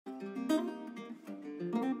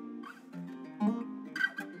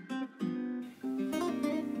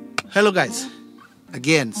Hello guys,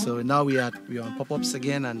 again. So now we are on pop-ups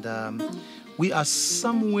again, and we are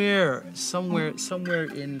somewhere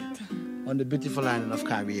in on the beautiful island of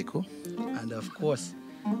Carriacou, and of course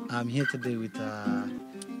I'm here today with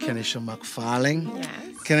Kennisha Farlane. Yes.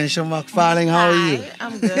 Kennisha Farlane, how are you? Hi,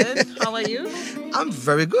 I'm good. How are you? I'm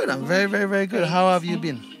very good. I'm very good. How have you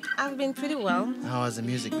been? I've been pretty well. How has the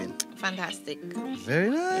music been? Fantastic. Very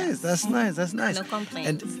nice. Yes. That's nice. No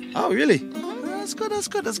complaints. And oh, really? That's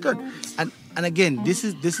good. And again, this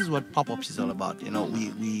is what pop-ups is all about. You know,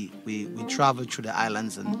 we travel through the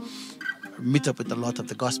islands and meet up with a lot of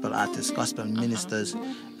the gospel artists, gospel ministers,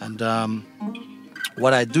 and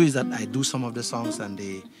what I do is that I do some of the songs and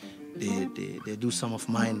they do some of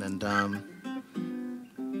mine, and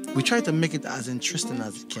we try to make it as interesting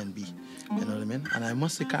as it can be. You know what I mean? And I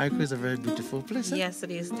must say, Carriacou is a very beautiful place. Eh? Yes,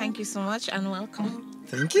 it is. Thank you so much and welcome.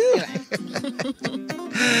 Thank you.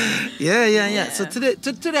 Yeah. So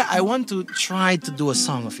today I want to try to do a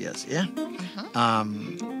song of yours. Yeah.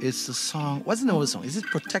 It's a song. What's the name of the song? Is it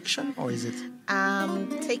Protection or is it?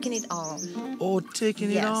 Taking it all. Oh,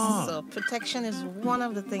 taking it all. Yes. So protection is one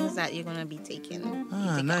of the things that you're gonna be taking.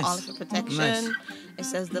 Nice. All for protection. Nice. It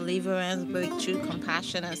says deliverance, breakthrough,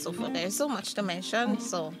 compassion, and so forth. There's so much to mention.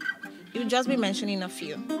 So you'll just be mentioning a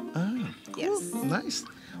few. Cool. Yes. Nice.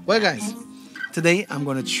 Well, guys, today I'm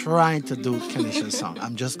gonna try to do Kennisha's song.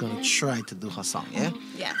 I'm just gonna try to do her song. Yeah.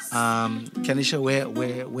 Yes. Kenisha,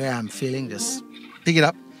 where I'm feeling, just pick it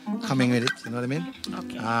up. Coming with it, you know what I mean?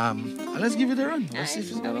 Okay. Let's give it a run. Let's see if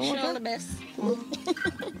it's gonna wish work you all out. the best.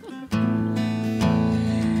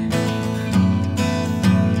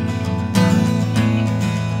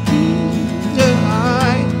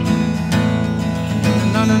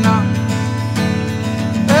 No.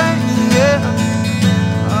 Hey, yeah.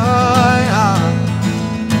 Oh, yeah.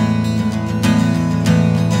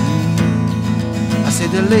 I say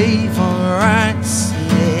deliverance.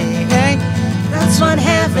 Yeah. That's what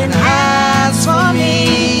heaven has for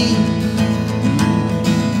me.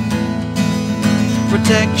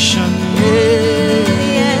 Protection,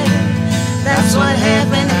 yeah. That's what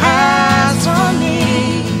heaven has for me.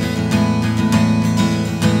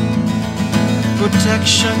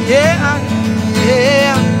 Protection,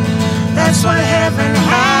 yeah. That's what heaven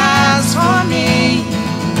has for me.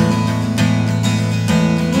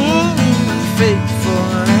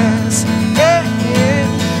 Faithfulness, yeah.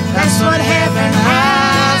 That's what heaven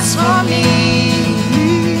has for me.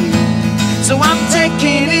 So I'm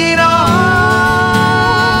taking it all,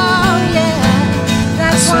 yeah.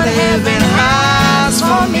 That's what heaven has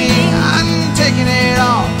for me. I'm taking it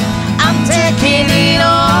all. I'm taking it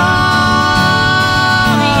all,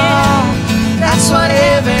 yeah. That's what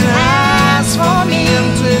heaven has for me.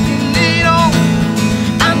 I'm taking it all.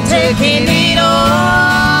 I'm taking it all,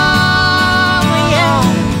 yeah.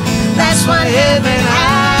 That's what heaven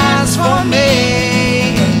has for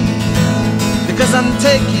me, because I'm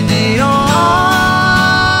taking it all.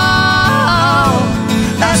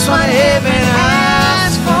 That's what heaven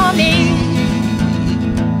has for me.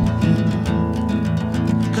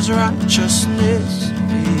 Cause righteousness,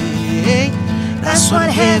 yeah, that's what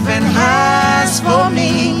heaven has for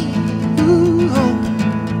me. Ooh.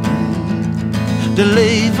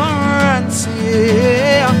 Deliverance,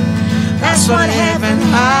 yeah, that's what heaven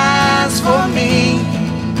has for me.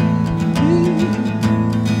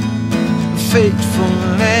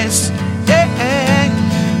 Faithfulness, yeah,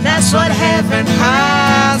 that's what heaven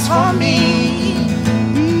has for me.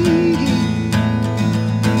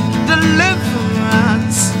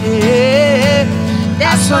 Deliverance, yeah,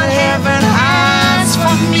 that's what heaven has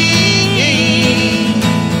for me.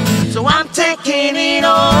 So I'm taking it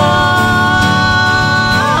all.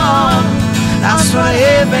 That's what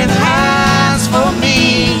heaven has for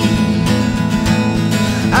me.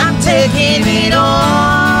 I'm taking it all.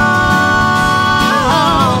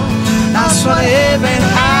 That's what heaven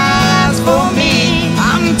has for me.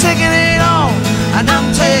 I'm taking it all, and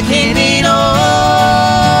I'm taking it all.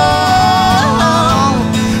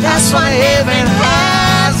 That's what heaven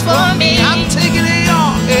has for me. I'm taking it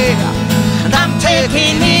all, yeah. And I'm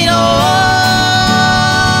taking it all.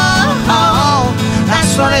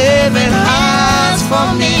 That's what heaven has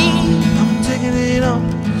for me. I'm taking it all.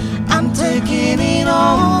 I'm taking it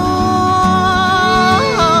all.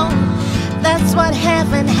 That's what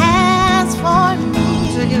heaven has for me.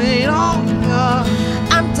 I'm taking it all. Yeah.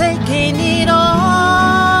 I'm taking it all.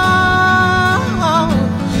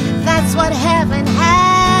 That's what heaven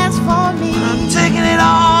has for me. I'm taking it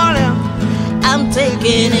all. Yeah. I'm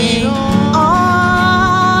taking it all.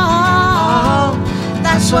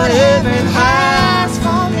 That's what heaven has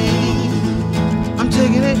for me. I'm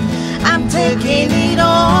taking it. I'm taking taking it all.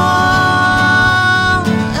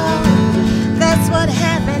 That's what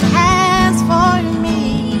heaven has for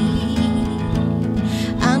me.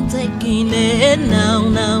 I'm taking it now,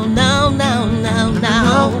 now, now, now, now,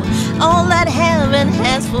 now. All that heaven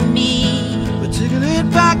has for me. We're taking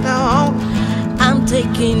it back now. I'm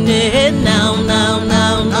taking it now, now,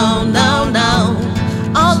 now, now, now, now.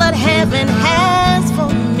 All that heaven has for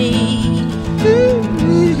me.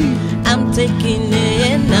 I'm taking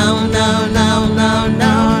it now, now, now, now,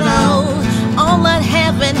 now, now. All that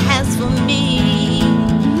heaven has for me.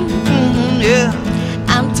 Yeah.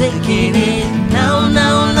 I'm taking it now,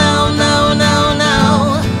 now, now, now, now,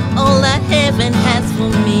 now. All that heaven has for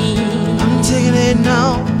me. I'm taking it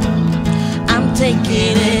now. I'm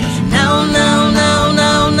taking it now, now, now,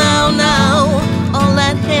 now, now, now. All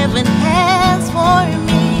that heaven has for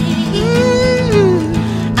me.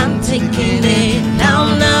 I'm taking it now,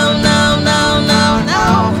 now, now, now, now,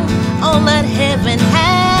 now. All that heaven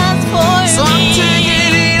has for So me. I'm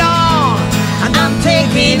taking it all. And I'm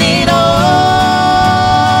taking it all.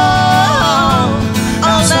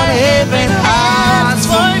 All that heaven has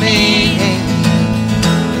for me.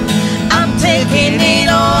 I'm taking it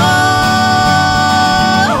all.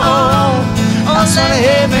 All that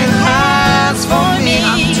heaven has for me.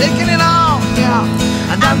 I'm taking it all. Yeah.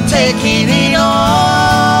 And I'm taking it all.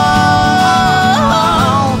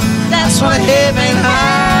 That's what heaven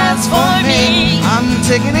has for me. I'm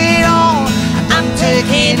taking it all. I'm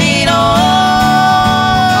taking it all.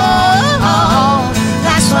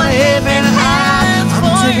 That's what heaven has I'm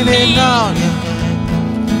for taking me. it all.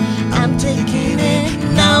 I'm taking it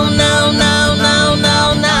now, now, now, now,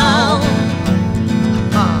 now, now.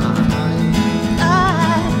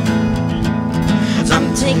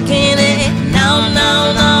 I'm taking it now,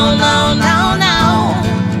 now, now, now, now, now.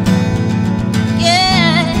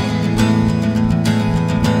 Yeah.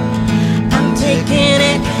 I'm taking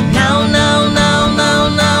it now, now, now, now,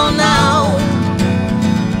 now, now.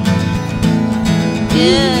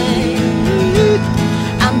 Yeah.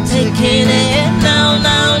 I'm taking it now,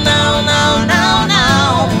 now, now, now, now,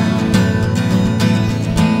 now.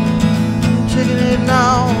 I'm taking it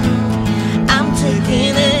now. I'm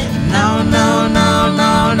taking it now, now, now,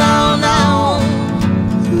 now, now, now.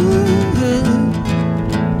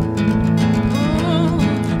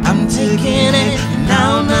 I'm taking it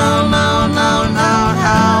now, now, now, now, now,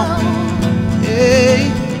 now.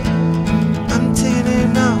 Hey. I'm taking it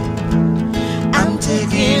now. I'm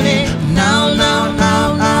taking it now, now,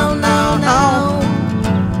 now, now, now, now.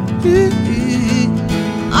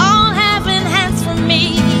 All heaven has for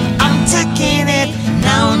me. I'm taking it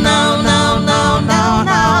now, now, now, now, now,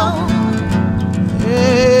 now.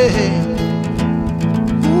 Hey.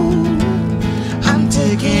 I'm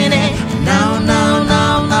taking it now, now,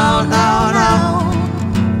 now, now, now, now.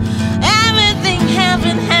 Everything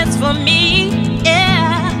heaven has for me,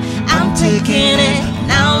 yeah. I'm taking it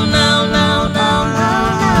now, now, now, now,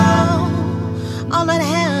 now, now. All that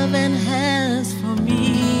heaven has for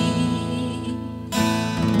me.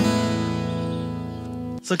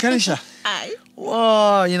 So Kennisha, Aye.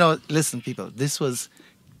 whoa, listen, people, this was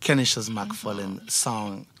Kennisha's McFarlane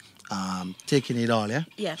song, Taking It All, yeah?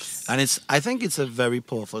 Yes. And I think it's a very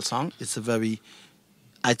powerful song.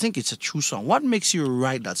 I think it's a true song. What makes you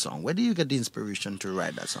write that song? Where do you get the inspiration to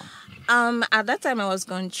write that song? At that time I was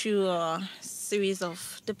going through a series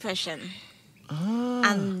of depression.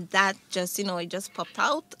 And that just, it just popped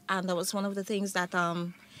out. And that was one of the things that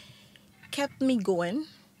kept me going,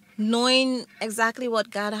 knowing exactly what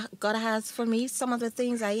God has for me, some of the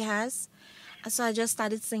things that He has. And so I just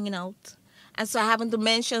started singing out. And so I happened to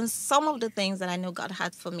mention some of the things that I know God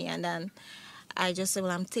had for me. And then I just said,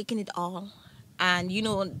 well, I'm taking it all. And,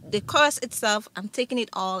 the chorus itself, I'm taking it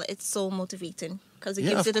all, it's so motivating. Because it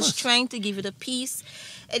gives you the strength, it gives you the peace.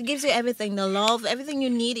 It gives you everything, the love, everything you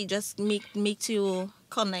need. It just makes you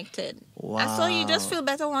connected. Wow. And so you just feel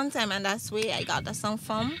better one time. And that's where I got the song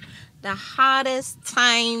from. The hardest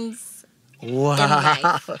times Wow. in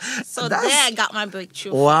life. So there I got my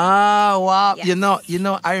breakthrough. Wow. Yes.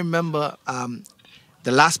 I remember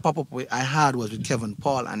the last pop-up I had was with Kevin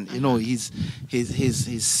Paul, and his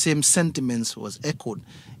same sentiments was echoed.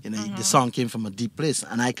 The song came from a deep place,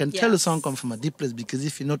 and I can tell the song comes from a deep place because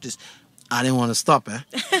if you notice, I didn't want to stop.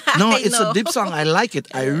 No, it's a deep song. I like it.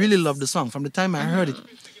 I really love the song. From the time I heard it,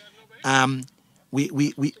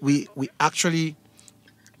 we actually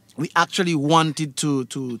wanted to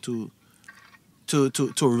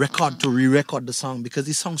re-record the song because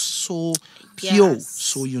the song's so pure,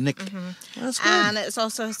 so unique. That's good. And it's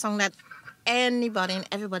also a song that anybody and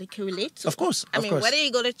everybody can relate to. Of course. I mean, whether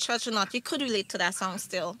you go to church or not, you could relate to that song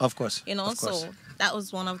still. Of course. So that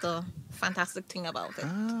was one of the fantastic thing about it.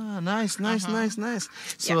 Nice.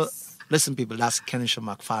 So, Yes. listen, people, that's Kennisha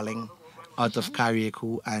Farlane out of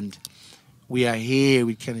Carriacou, and we are here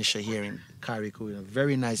with Kennisha here in Carriacou, in a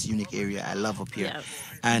very nice, unique area. I love up here. Yes.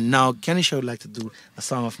 And now Kennisha would like to do a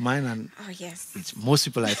song of mine, and Oh, yes. which most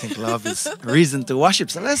people I think love is Reason to Worship.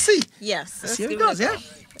 So let's see. Yes. Let's see how it give goes, a yeah? go.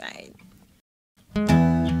 Right.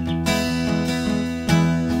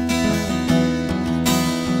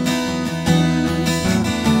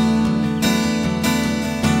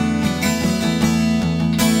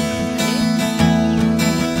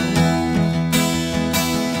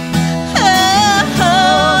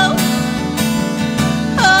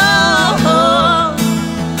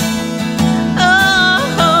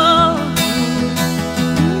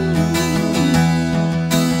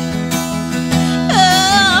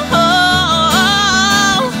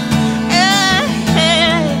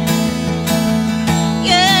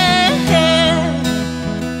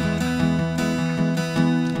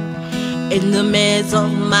 In the midst of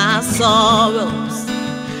my sorrows,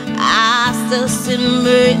 I still see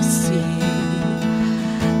mercy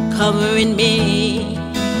covering me.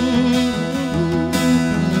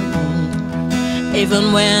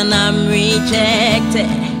 Even when I'm rejected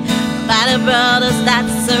by the brothers that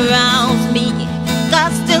surround me,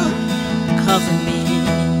 God still covers me.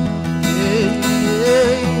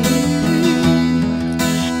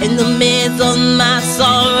 In the midst of my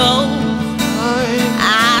sorrow,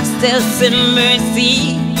 I still see mercy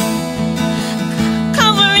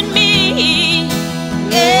covering me.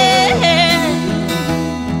 Yeah.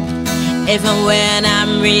 Even when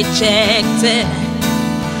I'm rejected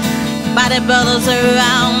by the brothers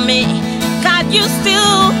around me, God, you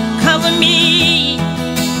still cover me.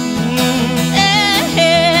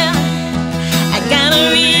 Yeah. I got a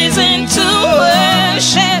reason to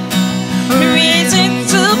worship, a reason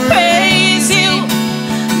to praise you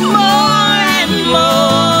more and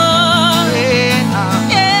more.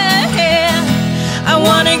 Yeah. I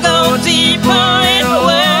wanna go deeper in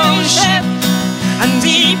worship and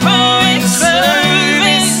deeper in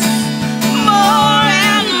service, more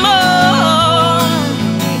and more.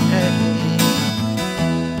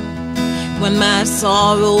 When my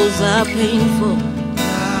sorrows are painful,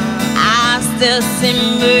 I still see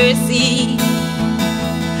mercy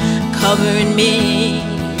covering me.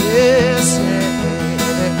 Yes.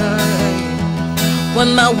 When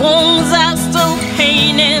my wounds are still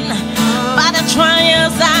paining by the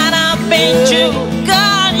trials that I've been through,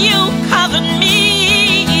 God, you covered me.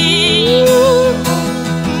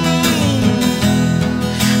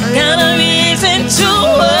 Got a reason to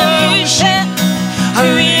worship, a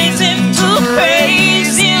reason to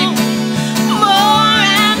praise you more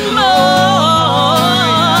and more.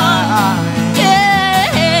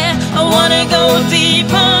 Yeah, I wanna go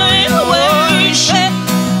deeper in worship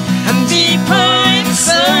and deeper in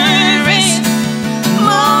service,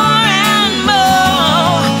 more and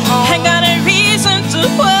more. I got a reason to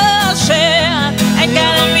worship, I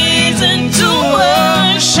got a reason to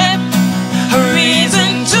worship, a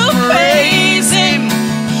reason to praise him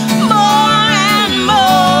more and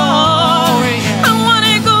more. I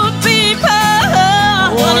wanna go deeper,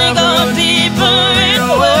 I wanna go deeper in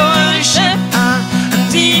worship,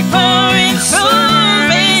 deeper in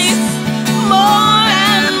service, more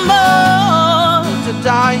and more. To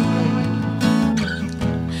die.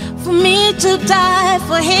 For me to die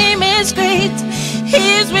for him is great.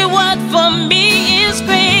 His reward for me is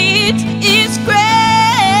great. It's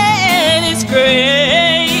great. It's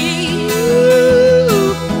great.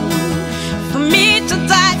 For me to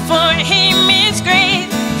die for him is great.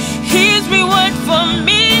 His reward for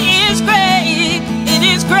me is great. It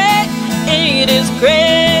is great. It is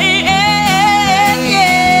great.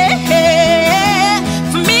 Yeah.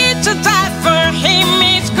 For me to die for him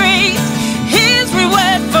is great. His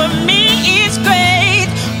reward for me is great.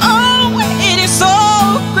 Oh, it is so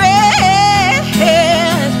great.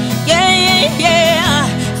 Yeah.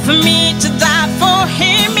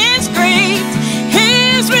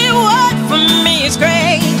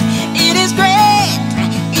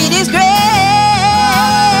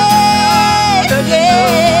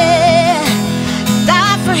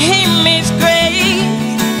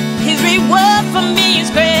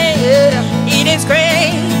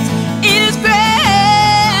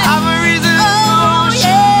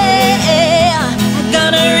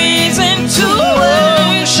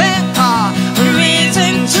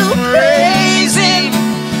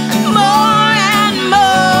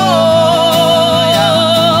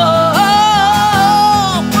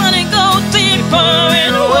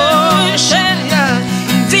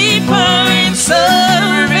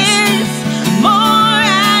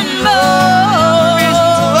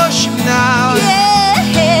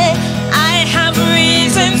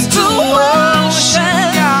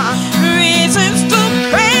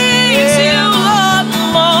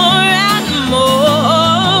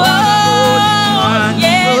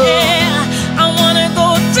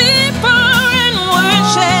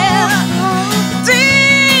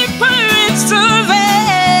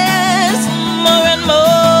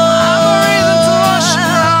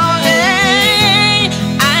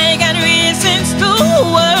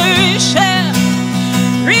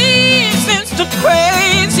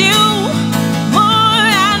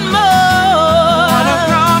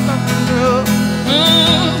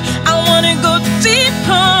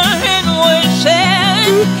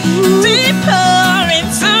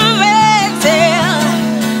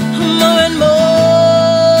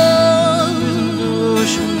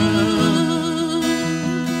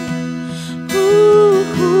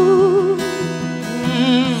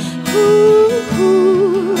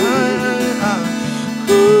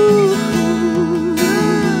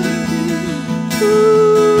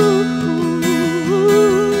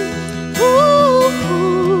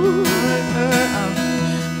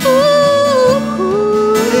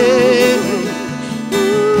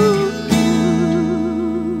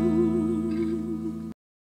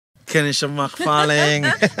 Kennisha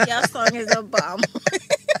McFarlane. Your song is a bomb.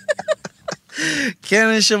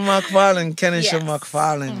 Kennisha McFarlane. Kennisha Yes.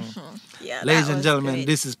 McFarlane. Yeah, Ladies that and was gentlemen, great.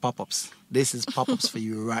 this is Pop-Ups. This is Pop-Ups for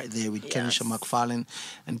you right there with Yes. Kennisha McFarlane.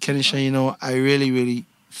 And Kennisha, you know, I really, really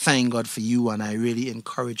thank God for you, and I really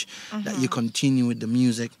encourage that you continue with the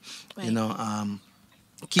music. You Right. know,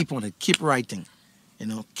 keep on it, keep writing, you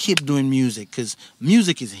know, keep doing music, because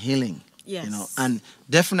music is healing. Yes. You know, and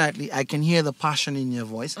definitely I can hear the passion in your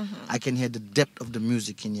voice. I can hear the depth of the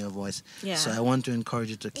music in your voice. Yeah. So I want to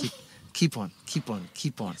encourage you to keep on.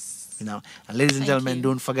 You know, and ladies and Thank gentlemen, you.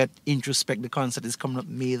 don't forget Introspect. The concert is coming up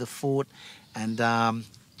May the 4th, and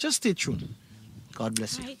just stay tuned. God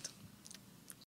bless you. Right.